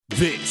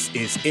This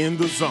is In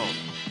the Zone.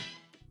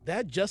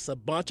 That's just a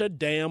bunch of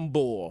damn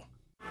bull.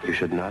 You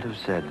should not have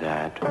said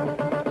that.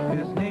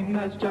 His name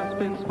has just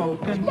been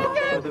spoken.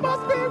 Spoken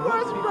must be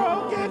what's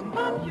broken.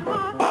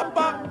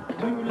 Papa.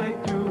 Too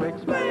late to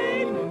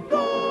explain.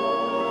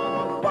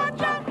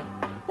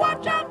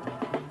 Watch out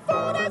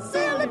for that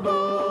silly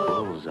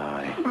bull.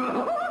 Bullseye.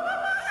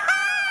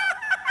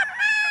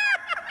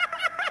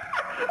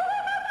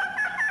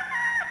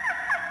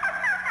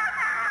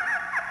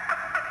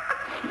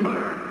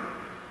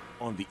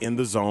 On the In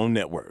the Zone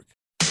Network.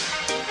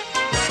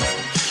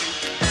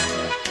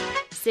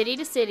 City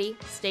to city,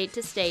 state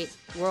to state,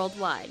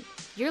 worldwide.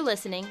 You're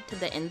listening to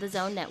the In the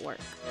Zone Network.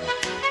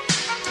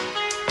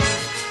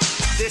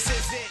 This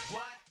is it.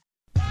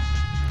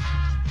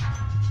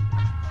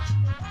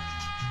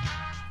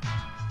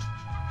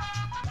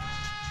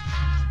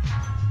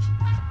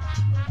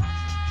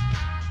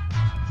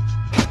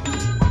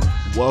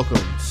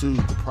 Welcome to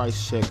the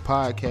Price Check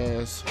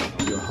Podcast.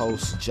 Your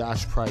host,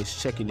 Josh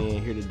Price, checking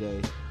in here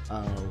today.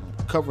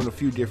 Covering a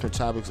few different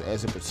topics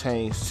as it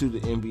pertains to the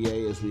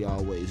NBA, as we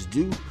always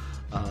do.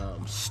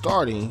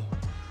 Starting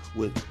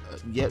with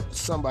yet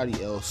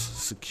somebody else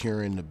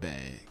securing the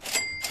bag.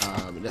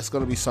 And that's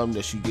going to be something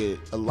that you get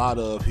a lot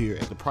of here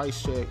at the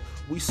Price Check.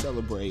 We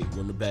celebrate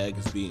when the bag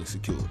is being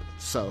secured.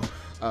 So,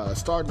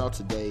 starting out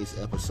today's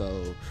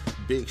episode,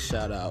 big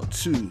shout out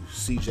to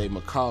CJ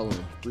McCollum,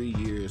 3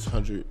 years,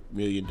 $100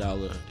 million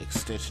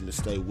extension to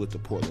stay with the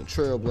Portland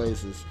Trail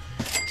Blazers.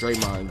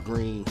 Draymond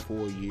Green,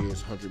 4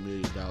 years, $100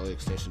 million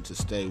extension to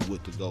stay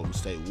with the Golden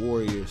State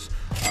Warriors.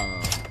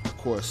 Of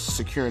course,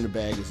 securing the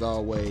bag as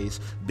always.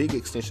 Big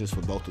extensions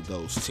for both of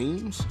those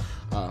teams.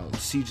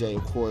 CJ,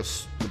 of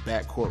course, the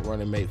backcourt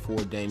running mate for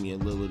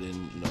Damian Lillard,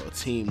 and a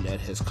team that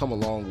has come a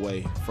long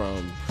way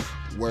from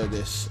where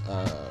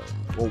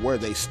where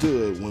they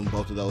stood when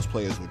both of those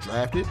players were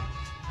drafted.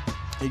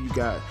 And you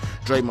got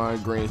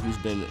Draymond Green, who's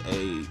been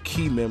a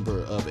key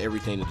member of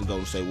everything that the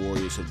Golden State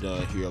Warriors have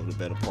done here over the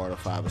better part of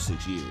 5 or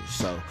 6 years.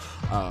 So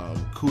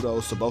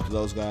kudos to both of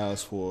those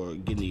guys for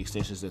getting the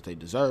extensions that they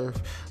deserve.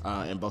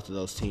 And both of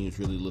those teams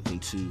really looking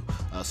to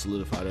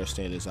solidify their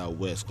standings out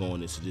west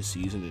going into this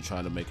season and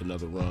trying to make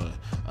another run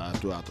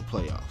throughout the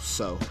playoffs.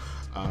 So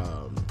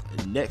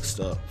next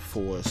up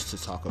for us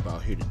to talk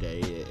about here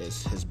today,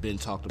 as has been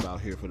talked about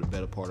here for the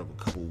better part of a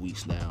couple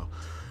weeks now,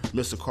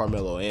 Mr.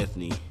 Carmelo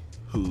Anthony,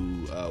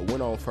 who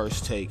went on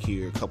First Take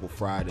here a couple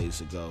Fridays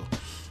ago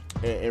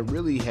and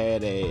really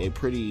had a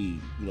pretty,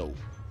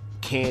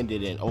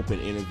 candid and open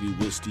interview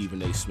with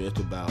Stephen A. Smith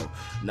about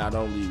not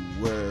only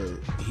where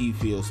he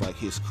feels like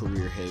his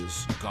career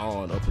has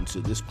gone up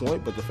until this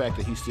point, but the fact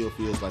that he still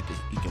feels like that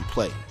he can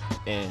play.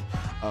 And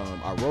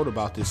I wrote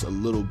about this a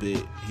little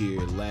bit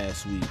here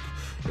last week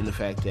in the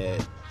fact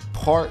that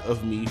part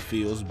of me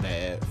feels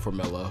bad for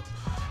Melo.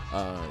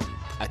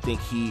 I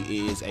think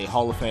he is a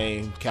Hall of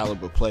Fame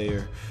caliber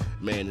player.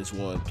 Man has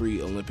won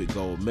 3 Olympic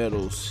gold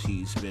medals.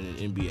 He's been an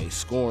NBA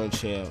scoring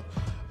champ.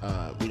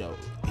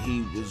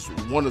 He was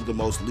one of the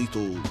most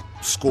lethal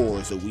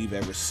scorers that we've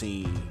ever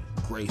seen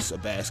grace a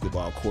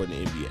basketball court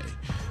in the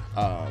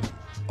NBA.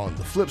 On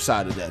the flip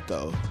side of that,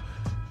 though,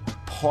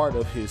 part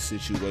of his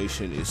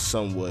situation is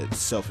somewhat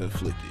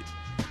self-inflicted.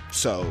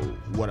 So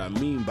what I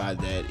mean by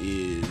that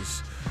is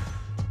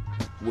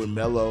when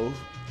Melo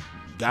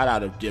got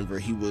out of Denver,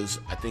 he was,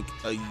 I think,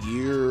 a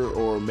year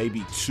or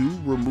maybe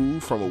 2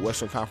 removed from a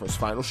Western Conference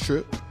Finals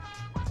trip.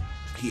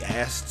 He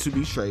asked to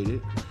be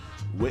traded,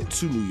 went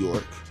to New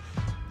York,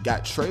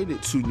 got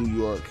traded to New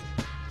York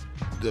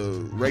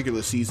the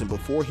regular season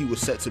before he was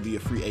set to be a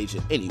free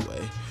agent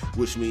anyway,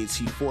 which means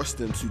he forced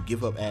them to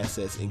give up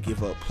assets and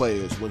give up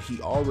players when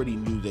he already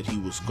knew that he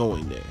was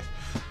going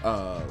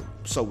there.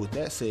 So with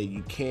that said,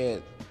 you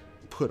can't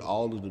put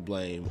all of the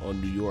blame on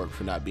New York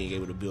for not being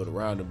able to build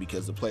around him,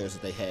 because the players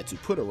that they had to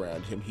put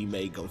around him, he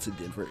may go to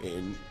Denver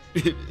in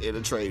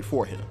a trade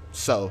for him.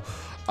 So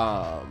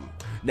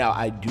now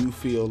I do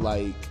feel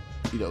like,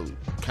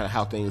 kind of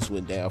how things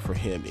went down for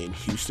him in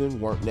Houston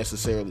weren't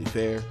necessarily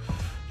fair.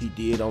 He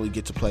did only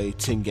get to play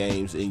 10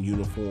 games in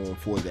uniform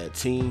for that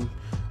team.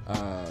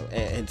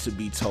 And to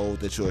be told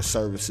that your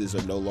services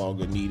are no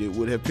longer needed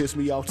would have pissed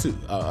me off too.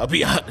 I'll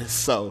be honest.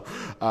 So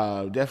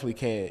definitely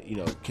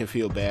can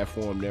feel bad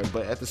for him there.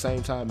 But at the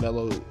same time,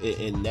 Melo,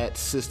 in that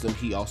system,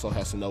 he also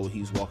has to know what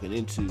he's walking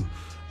into.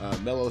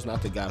 Melo's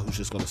not the guy who's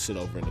just going to sit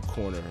over in the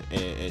corner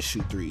and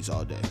shoot threes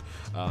all day.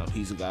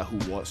 He's a guy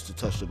who wants to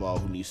touch the ball,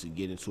 who needs to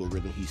get into a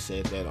rhythm. He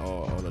said that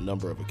on a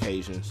number of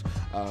occasions.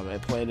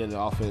 And playing in an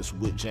offense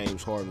with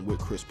James Harden, with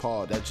Chris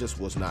Paul, that just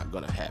was not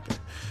going to happen.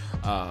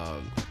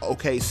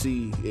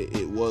 OKC,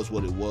 it was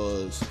what it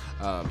was.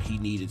 He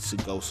needed to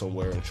go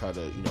somewhere and try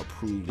to,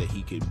 prove that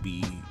he could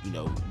be,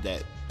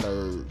 that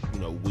third,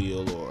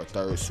 wheel or a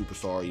third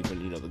superstar,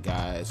 even, the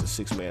guy as a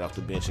 6th man off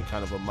the bench in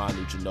kind of a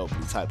Manu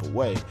Ginobili type of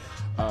way.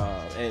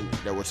 And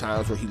there were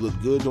times where he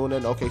looked good doing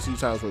that, and OKC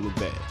times where he looked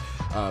bad.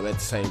 At the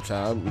same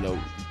time,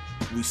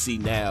 we see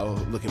now,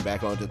 looking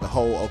back on it, the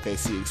whole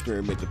OKC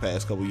experiment the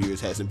past couple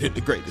years hasn't been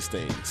the greatest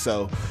thing.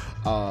 So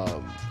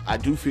I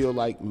do feel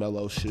like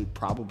Melo should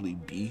probably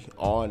be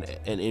on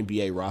an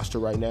NBA roster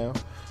right now.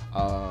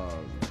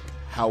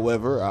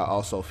 However, I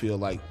also feel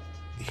like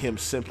him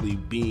simply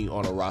being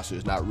on a roster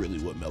is not really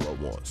what Melo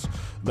wants.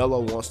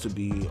 Melo wants to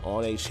be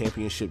on a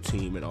championship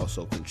team and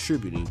also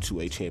contributing to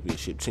a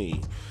championship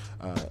team.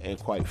 And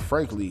quite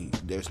frankly,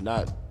 there's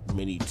not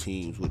many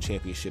teams with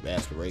championship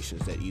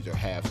aspirations that either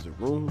have the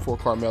room for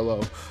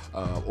Carmelo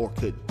or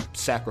could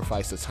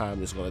sacrifice the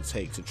time it's going to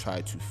take to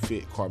try to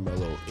fit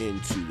Carmelo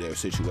into their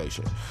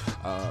situation.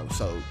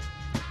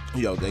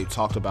 They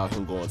talked about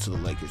him going to the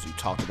Lakers. You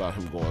talked about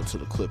him going to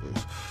the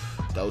Clippers.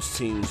 Those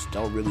teams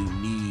don't really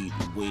need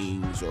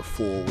wings or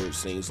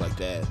forwards, things like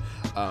that.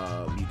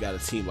 You got a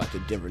team like the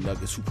Denver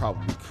Nuggets who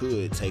probably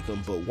could take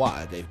them, but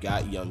why? They've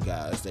got young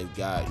guys. They've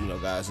got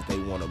guys that they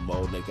want to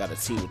mold. And they've got a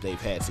team that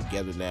they've had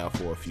together now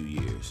for a few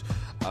years.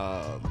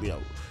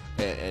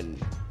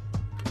 And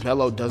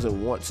Melo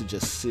doesn't want to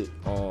just sit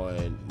on,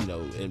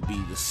 and be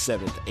the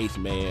 7th, 8th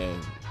man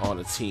on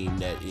a team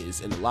that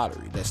is in the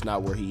lottery. That's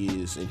not where he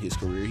is in his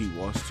career. He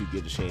wants to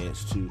get a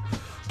chance to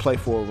play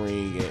for a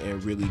ring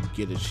and really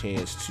get a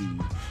chance to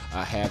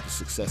have the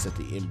success at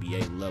the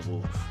NBA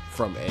level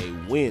from a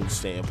win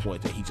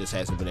standpoint that he just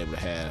hasn't been able to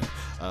have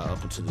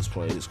up until this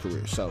point in his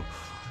career. So,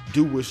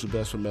 do wish the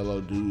best for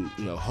Melo. Do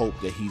hope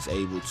that he's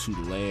able to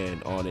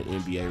land on an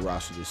NBA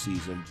roster this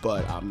season,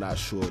 but I'm not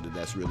sure that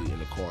that's really in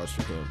the cards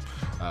for him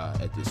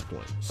at this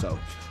point. So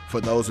for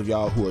those of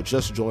y'all who are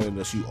just joining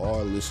us, you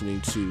are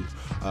listening to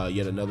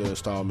yet another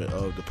installment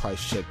of the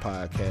Price Check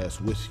Podcast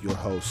with your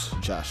host,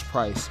 Josh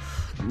Price.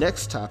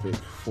 Next topic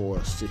for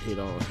us to hit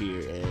on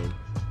here, and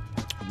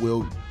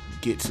we'll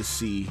get to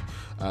see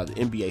the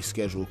NBA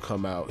schedule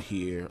come out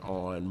here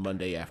on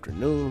Monday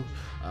afternoon.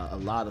 A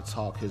lot of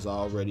talk has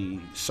already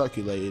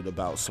circulated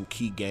about some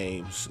key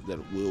games that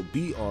will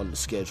be on the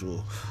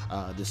schedule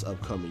this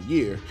upcoming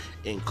year,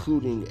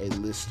 including a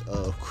list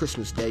of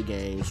Christmas Day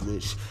games,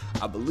 which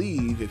I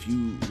believe, if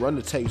you run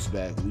the tapes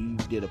back, we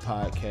did a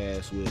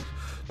podcast with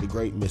the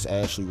great Miss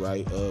Ashley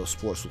Wright of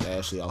Sports with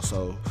Ashley,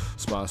 also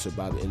sponsored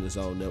by the In the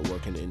Zone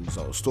Network and the In the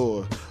Zone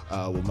Store,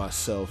 with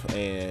myself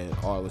and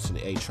Arlington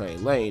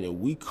A-Train Lane, and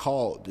we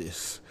called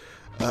this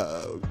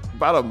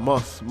about a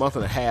month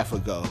and a half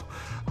ago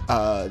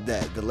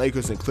that the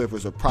Lakers and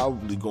Clippers are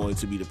probably going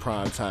to be the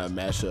primetime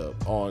matchup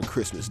on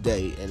Christmas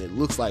Day, and it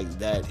looks like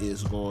that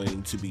is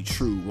going to be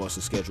true once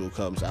the schedule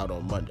comes out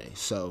on Monday.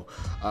 So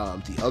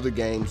the other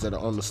games that are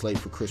on the slate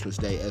for Christmas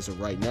Day as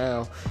of right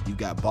now, you've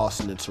got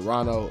Boston and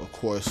Toronto. Of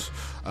course,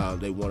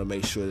 they want to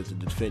make sure that the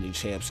defending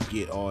champs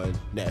get on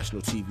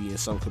national TV in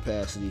some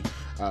capacity.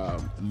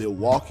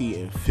 Milwaukee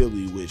and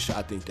Philly, which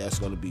I think that's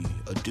going to be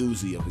a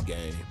doozy of a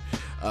game.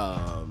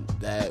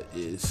 That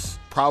is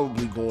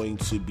probably going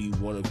to be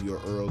one of your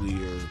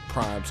earlier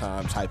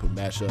primetime type of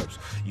matchups.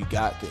 You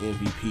got the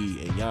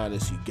MVP and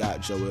Giannis, you got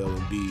Joel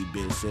Embiid,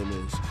 Ben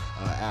Simmons,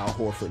 Al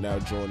Horford now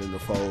joining the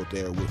fold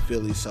there with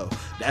Philly. So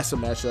that's a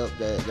matchup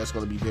that's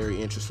going to be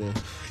very interesting.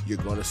 You're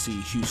going to see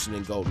Houston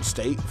and Golden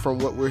State from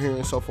what we're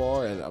hearing so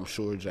far, and I'm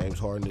sure James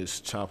Harden is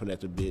chomping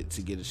at the bit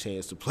to get a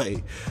chance to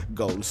play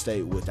Golden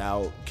State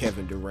without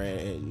Kevin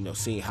Durant, and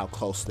seeing how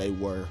close they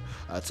were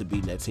to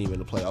beating that team in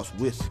the playoffs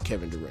with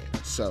Kevin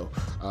Durant. So,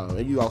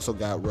 and you also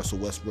got Russell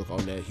Westbrook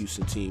on that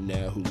Houston team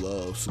now, who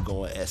loves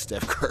going at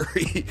Steph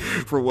Curry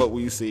for what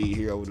we see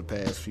here over the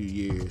past few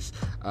years.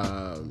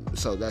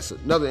 So that's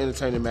another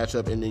entertaining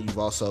matchup. And then you've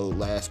also,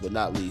 last but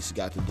not least,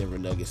 got the Denver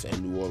Nuggets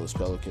and New Orleans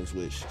Pelicans,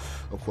 which,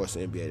 of course,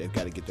 the NBA, they've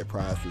got to get their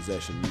prized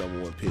possession,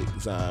 number one pick,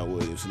 Zion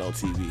Williamson, on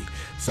TV.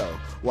 So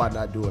why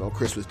not do it on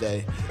Christmas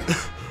Day?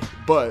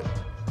 But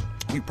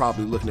you're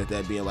probably looking at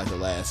that being like the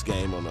last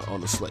game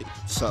on the slate.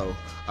 So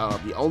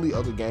the only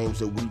other games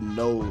that we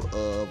know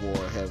of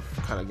or have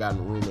kind of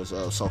gotten rumors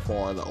of so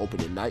far are the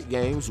opening night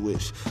games,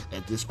 which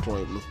at this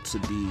point look to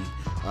be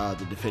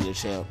the defending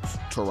champs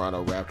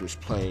Toronto Raptors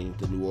playing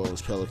the New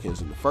Orleans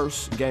Pelicans in the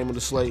first game of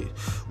the slate,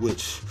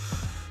 which,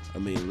 I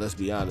mean, let's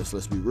be honest,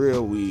 let's be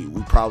real, we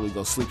probably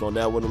going to sleep on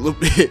that one a little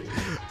bit.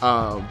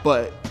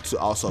 But to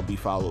also be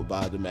followed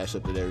by the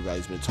matchup that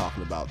everybody's been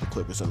talking about, the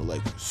Clippers and the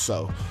Lakers.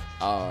 So,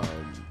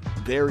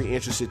 very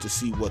interested to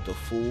see what the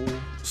full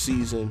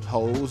season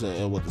holds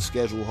and what the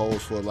schedule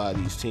holds for a lot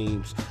of these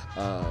teams.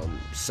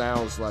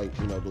 Sounds like,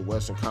 the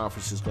Western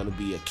Conference is going to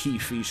be a key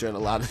feature in a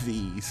lot of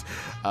these,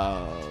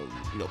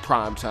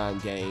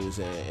 primetime games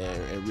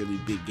and really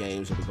big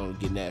games that are going to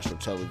get national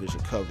television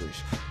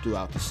coverage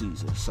throughout the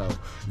season. So,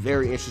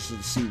 very interested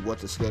to see what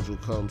the schedule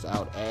comes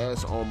out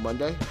as on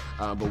Monday,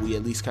 but we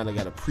at least kind of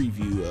got a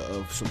preview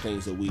of some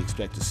things that we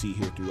expect to see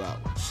here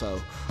throughout. So,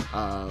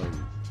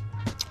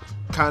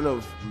 kind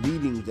of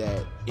leading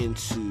that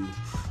into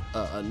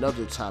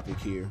another topic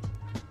here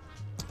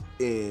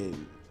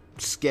in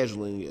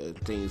scheduling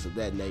things of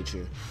that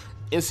nature.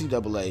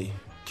 NCAA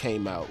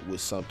came out with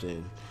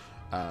something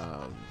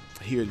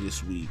here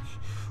this week,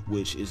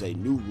 which is a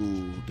new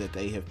rule that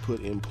they have put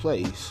in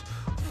place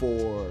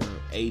for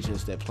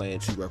agents that plan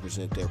to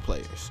represent their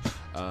players.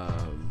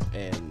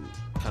 And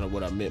kind of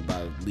what I meant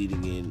by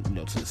leading in,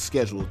 to the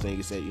schedule thing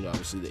is that,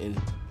 obviously the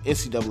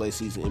NCAA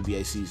season,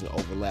 NBA season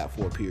overlap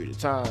for a period of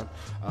time,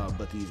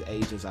 but these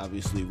agents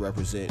obviously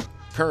represent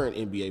current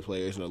NBA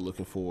players and are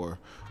looking for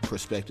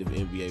prospective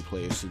NBA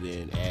players to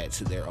then add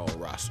to their own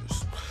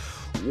rosters.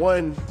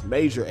 One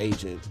major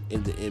agent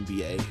in the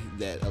NBA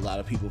that a lot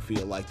of people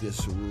feel like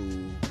this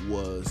rule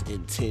was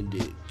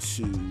intended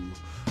to,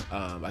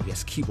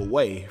 keep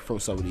away from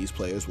some of these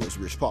players was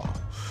Rich Paul.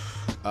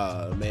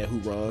 A man who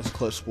runs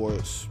Clutch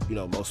Sports,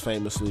 most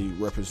famously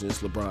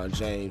represents LeBron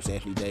James,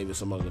 Anthony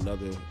Davis, among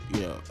other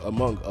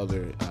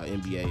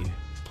NBA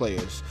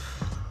players.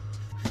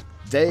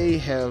 They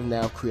have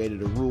now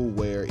created a rule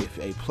where if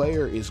a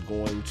player is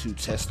going to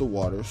test the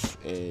waters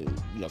and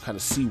kind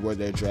of see where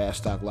their draft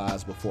stock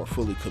lies before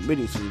fully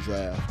committing to the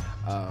draft,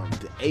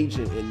 the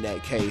agent in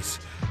that case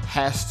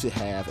has to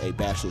have a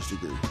bachelor's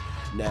degree.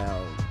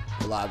 Now,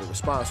 a lot of the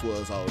response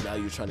was, now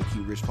you're trying to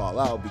keep Rich Paul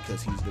out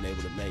because he's been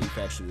able to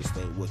manufacture this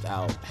thing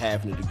without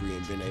having a degree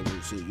and been able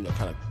to,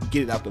 kind of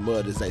get it out the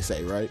mud, as they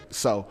say, right?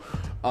 So,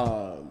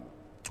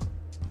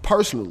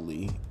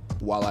 personally,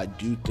 while I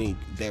do think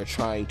they're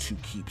trying to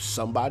keep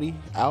somebody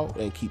out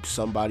and keep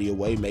somebody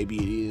away, maybe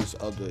it is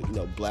other,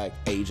 black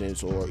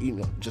agents or,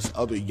 just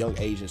other young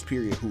agents,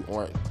 period, who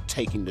aren't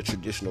taking the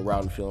traditional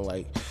route and feeling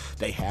like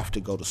they have to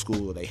go to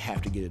school or they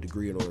have to get a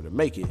degree in order to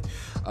make it.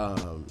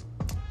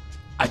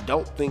 I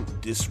don't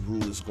think this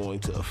rule is going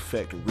to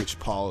affect Rich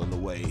Paul in the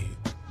way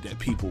that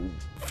people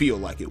feel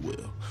like it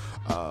will.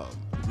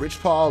 Rich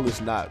Paul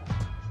is not,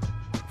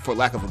 for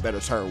lack of a better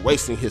term,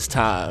 wasting his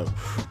time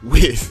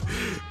with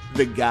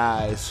the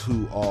guys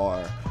who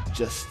are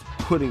just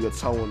putting a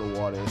toe in the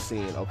water and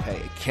saying, okay,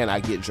 can I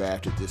get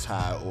drafted this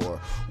high or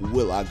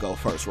will I go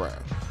first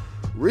round?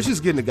 Rich is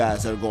getting the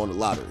guys that are going to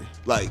lottery.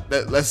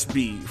 Let's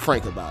be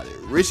frank about it.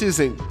 Rich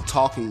isn't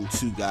talking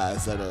to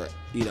guys that are,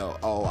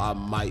 I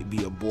might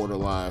be a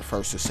borderline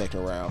first or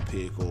second round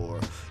pick or,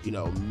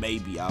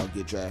 maybe I'll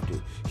get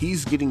drafted.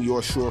 He's getting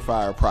your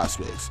surefire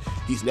prospects.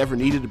 He's never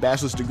needed a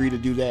bachelor's degree to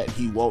do that.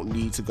 He won't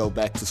need to go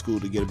back to school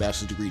to get a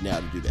bachelor's degree now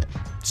to do that.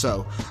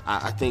 So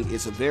I think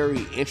it's a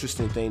very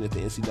interesting thing that the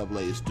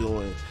NCAA is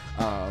doing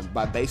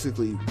by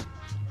basically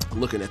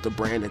looking at the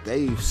brand that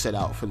they've set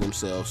out for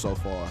themselves so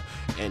far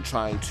and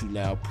trying to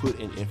now put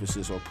an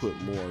emphasis or put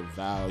more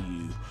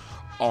value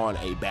on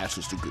a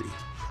bachelor's degree,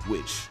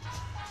 which,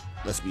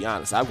 let's be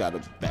honest, I've got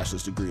a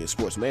bachelor's degree in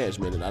sports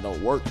management and I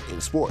don't work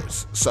in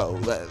sports. So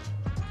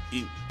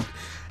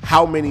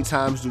how many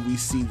times do we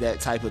see that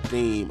type of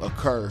theme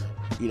occur,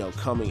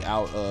 coming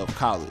out of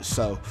college?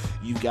 So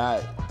you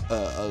got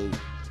an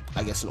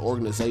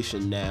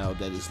organization now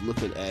that is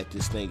looking at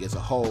this thing as a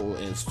whole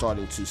and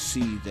starting to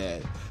see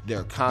that there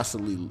are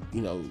constantly,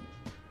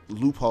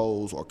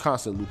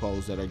 constant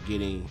loopholes that are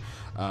getting,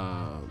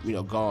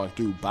 gone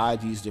through by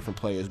these different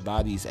players,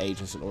 by these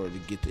agents in order to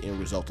get the end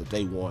result that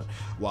they want,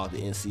 while the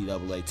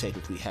NCAA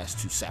technically has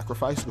to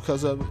sacrifice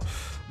because of it.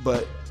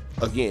 But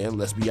again,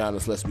 let's be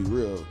honest, let's be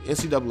real.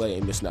 NCAA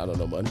ain't missing out on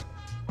no money.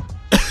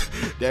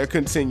 They're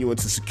continuing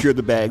to secure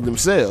the bag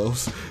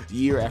themselves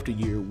year after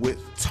year with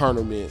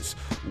tournaments,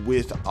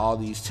 with all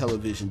these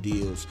television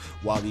deals,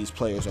 while these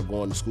players are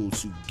going to school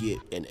to get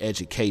an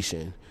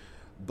education,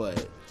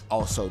 but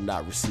also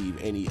not receive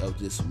any of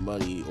this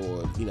money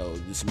or,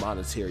 this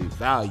monetary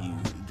value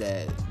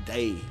that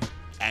they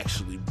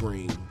actually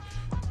bring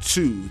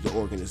to the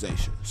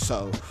organization.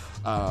 So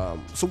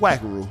it's a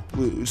wackaroo.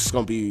 We're just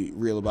going to be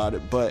real about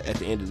it. But at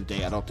the end of the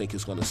day, I don't think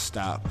it's going to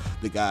stop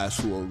the guys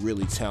who are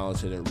really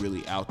talented and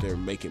really out there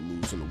making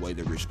moves in the way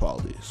that Rich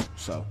Paul is.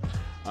 So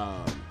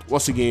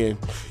once again,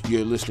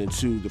 you're listening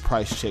to the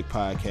Price Check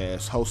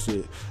Podcast,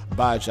 hosted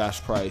by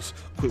Josh Price.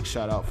 Quick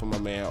shout out for my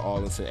man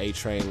Arlington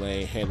A-Train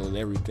Lane, handling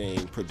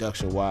everything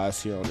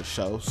production-wise here on the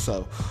show.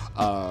 So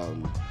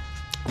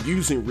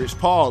using Rich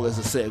Paul as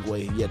a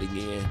segue yet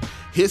again,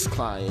 his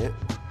client,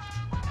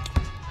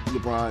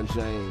 LeBron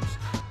James,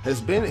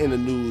 has been in the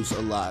news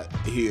a lot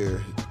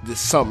here this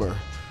summer,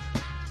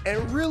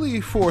 and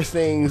really for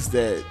things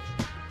that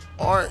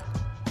aren't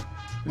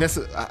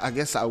I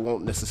guess I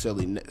won't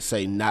necessarily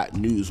say not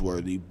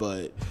newsworthy,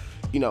 but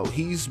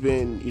he's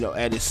been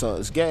at his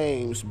son's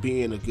games,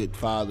 being a good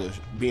father,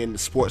 being the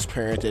sports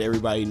parent that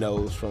everybody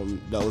knows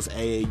from those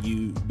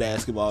AAU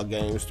basketball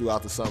games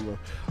throughout the summer,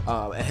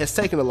 and has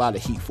taken a lot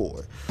of heat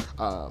for it.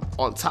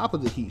 On top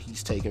of the heat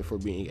he's taken for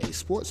being a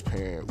sports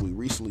parent, we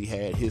recently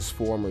had his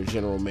former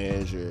general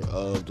manager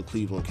of the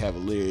Cleveland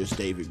Cavaliers,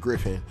 David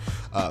Griffin,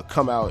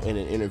 come out in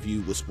an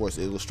interview with Sports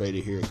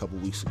Illustrated here a couple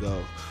weeks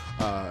ago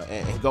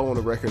and go on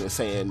the record and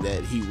saying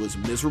that he was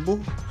miserable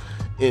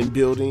in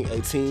building a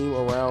team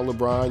around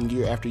LeBron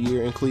year after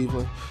year in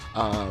Cleveland.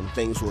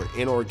 Things were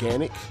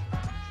inorganic,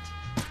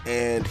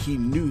 and he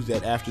knew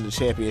that after the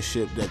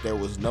championship that there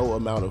was no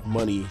amount of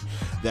money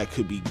that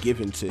could be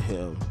given to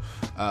him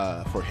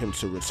for him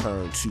to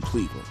return to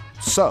Cleveland.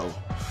 So,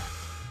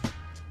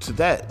 to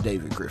that,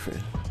 David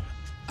Griffin,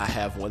 I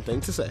have one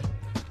thing to say,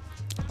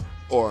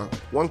 or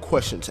one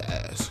question to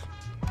ask.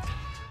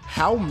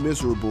 how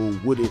miserable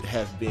would it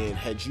have been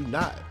had you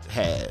not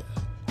had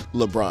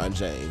LeBron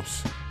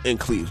James in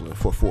Cleveland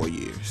for 4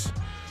 years?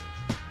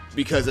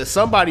 Because as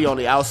somebody on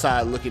the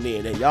outside looking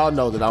in, and y'all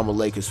know that I'm a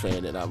Lakers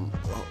fan and I'm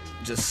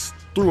just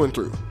through and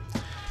through,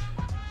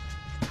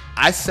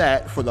 I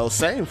sat for those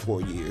same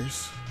 4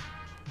 years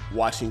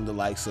watching the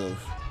likes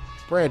of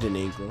Brandon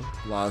Ingram,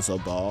 Lonzo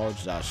Ball,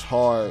 Josh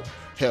Hart,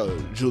 hell,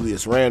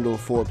 Julius Randle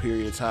for a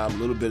period of time, a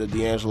little bit of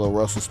D'Angelo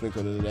Russell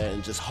sprinkled in that,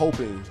 and just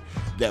hoping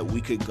that we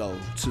could go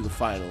to the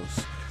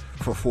finals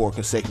for 4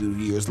 consecutive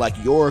years like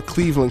your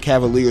Cleveland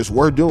Cavaliers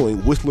were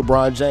doing with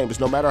LeBron James,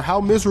 no matter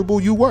how miserable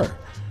you were.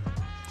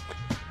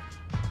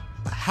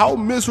 How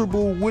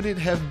miserable would it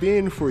have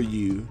been for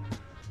you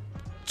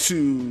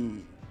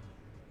to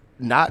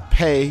not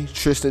pay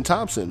Tristan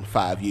Thompson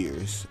 5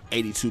 years,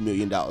 $82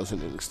 million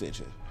in an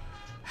extension?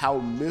 How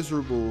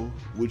miserable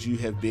would you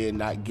have been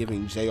not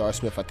giving J.R.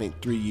 Smith, I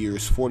think, 3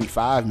 years,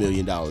 $45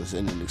 million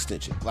in an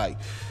extension? Like,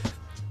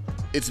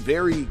 it's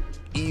very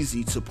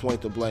easy to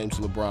point the blame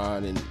to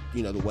LeBron and,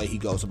 you know, the way he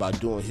goes about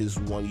doing his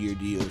 1 year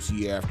deals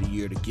year after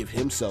year to give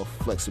himself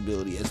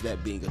flexibility as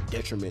that being a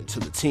detriment to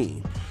the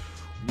team.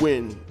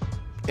 When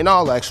in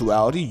all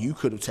actuality, you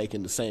could have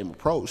taken the same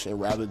approach, and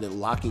rather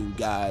than locking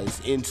guys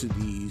into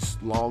these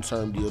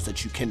long-term deals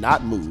that you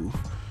cannot move,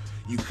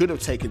 you could have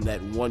taken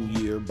that 1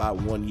 year by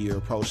 1 year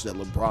approach that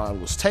LeBron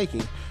was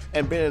taking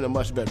and been in a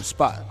much better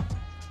spot.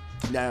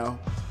 Now,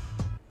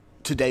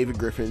 to David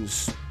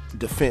Griffin's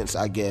defense,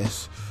 I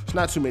guess, there's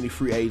not too many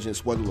free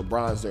agents, whether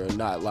LeBron's there or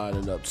not,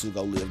 lining up to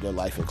go live their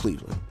life in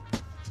Cleveland.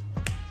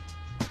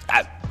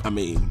 I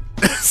mean,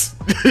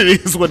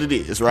 it is what it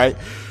is, right?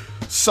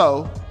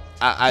 So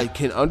I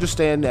can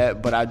understand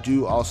that, but I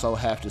do also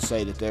have to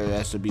say that there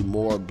has to be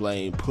more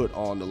blame put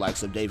on the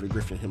likes of David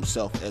Griffin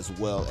himself, as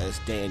well as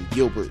Dan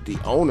Gilbert, the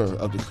owner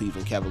of the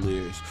Cleveland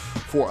Cavaliers,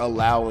 for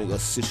allowing a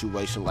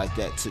situation like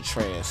that to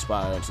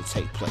transpire and to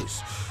take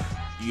place.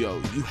 You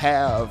know, you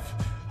have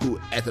who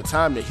at the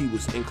time that he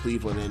was in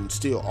Cleveland, and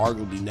still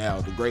arguably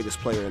now the greatest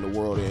player in the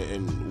world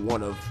and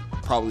one of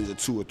probably the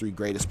 2 or 3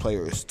 greatest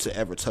players to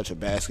ever touch a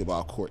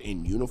basketball court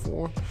in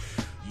uniform.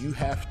 You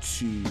have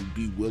to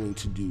be willing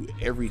to do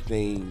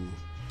everything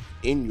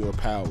in your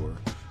power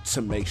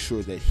to make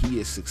sure that he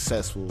is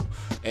successful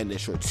and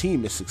that your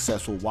team is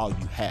successful while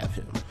you have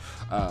him.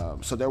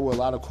 So there were a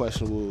lot of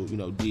questionable,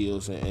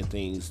 deals and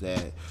things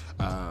that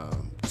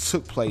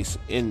took place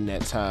in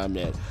that time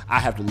that I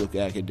have to look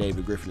at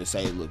David Griffin and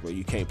say, look, bro,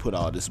 you can't put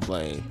all this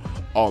blame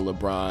on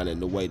LeBron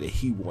and the way that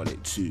he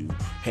wanted to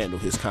handle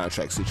his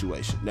contract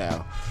situation.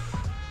 Now,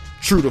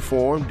 true to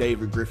form,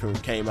 David Griffin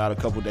came out a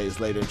couple days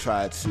later and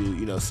tried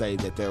to, say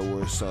that there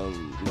were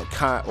some,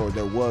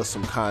 there was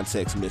some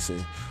context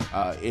missing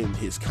in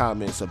his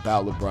comments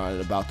about LeBron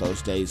and about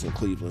those days in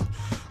Cleveland.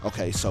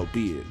 Okay, so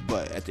be it.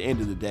 But at the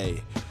end of the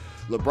day,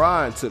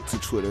 LeBron took to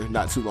Twitter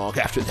not too long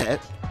after that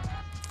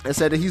and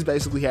said that he's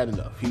basically had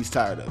enough. He's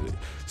tired of it.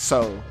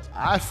 So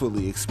I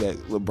fully expect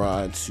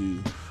LeBron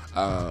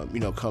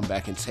to come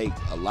back and take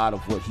a lot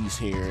of what he's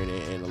hearing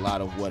and a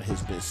lot of what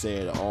has been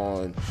said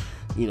on,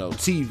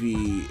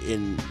 TV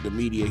in the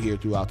media here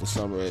throughout the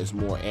summer as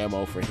more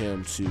ammo for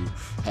him to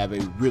have a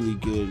really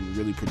good and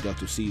really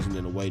productive season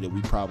in a way that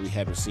we probably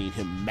haven't seen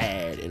him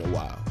mad in a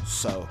while.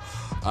 So,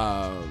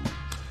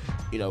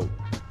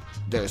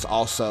 there's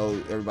also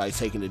everybody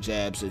taking the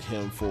jabs at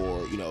him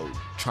for,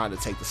 trying to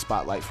take the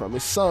spotlight from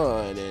his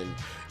son and,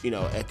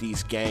 at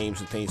these games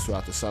and things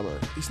throughout the summer.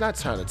 He's not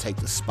trying to take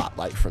the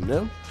spotlight from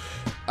them.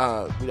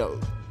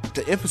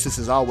 The emphasis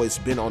has always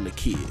been on the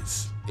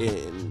kids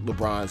in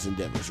LeBron's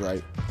endeavors,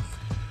 right?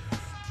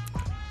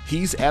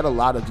 He's at a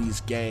lot of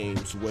these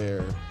games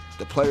where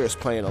the players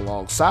playing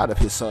alongside of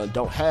his son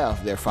don't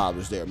have their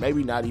fathers there,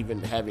 maybe not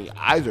even having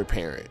either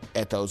parent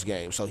at those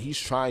games. So he's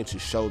trying to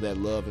show that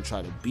love and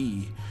try to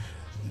be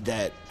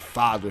that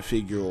father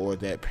figure or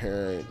that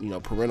parent,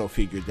 parental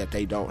figure that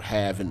they don't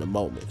have in the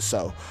moment.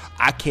 So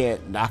I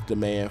can't knock the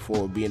man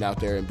for being out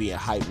there and being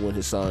hyped when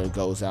his son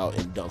goes out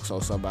and dunks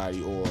on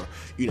somebody or,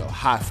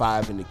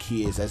 high-fiving the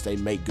kids as they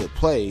make good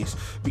plays,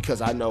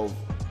 because I know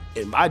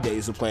in my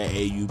days of playing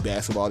AAU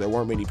basketball, there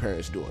weren't many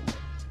parents doing that.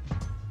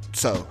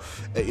 So,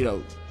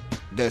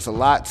 there's a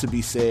lot to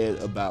be said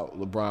about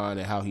LeBron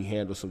and how he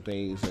handles some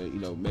things.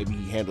 And, maybe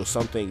he handles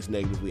some things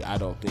negatively. I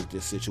don't think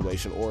this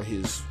situation or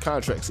his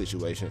contract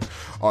situation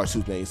are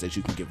two things that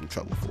you can give him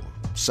trouble for.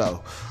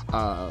 So,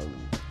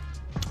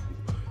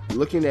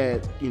 looking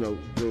at,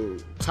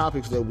 the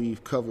topics that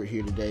we've covered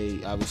here today,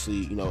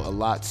 obviously, a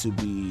lot to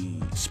be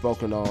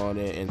spoken on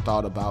and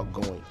thought about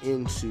going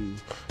into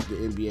the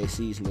NBA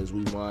season as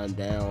we wind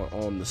down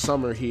on the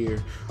summer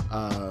here.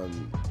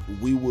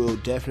 We will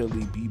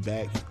definitely be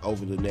back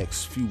over the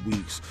next few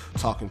weeks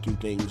talking through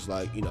things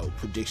like,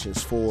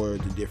 predictions for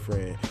the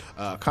different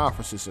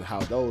conferences and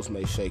how those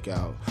may shake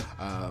out.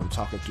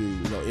 Talking through,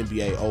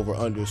 NBA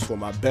over-unders for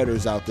my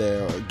bettors out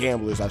there, or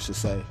gamblers, I should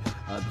say,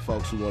 the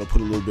folks who want to put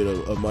a little bit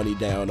of money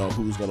down on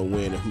who's going to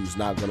win and who's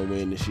not going to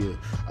win this year.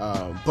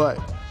 But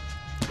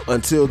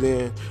Until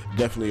then,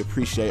 definitely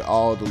appreciate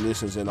all the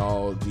listens and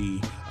all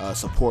the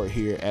support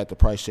here at the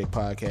Price Check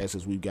Podcast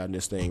as we've gotten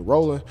this thing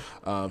rolling.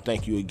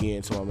 Thank you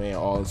again to my man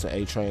Arlington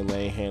A-Train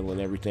Lane handling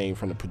everything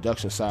from the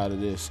production side of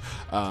this.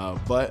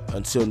 But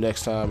until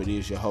next time, it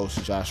is your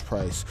host, Josh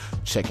Price,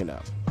 checking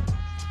out.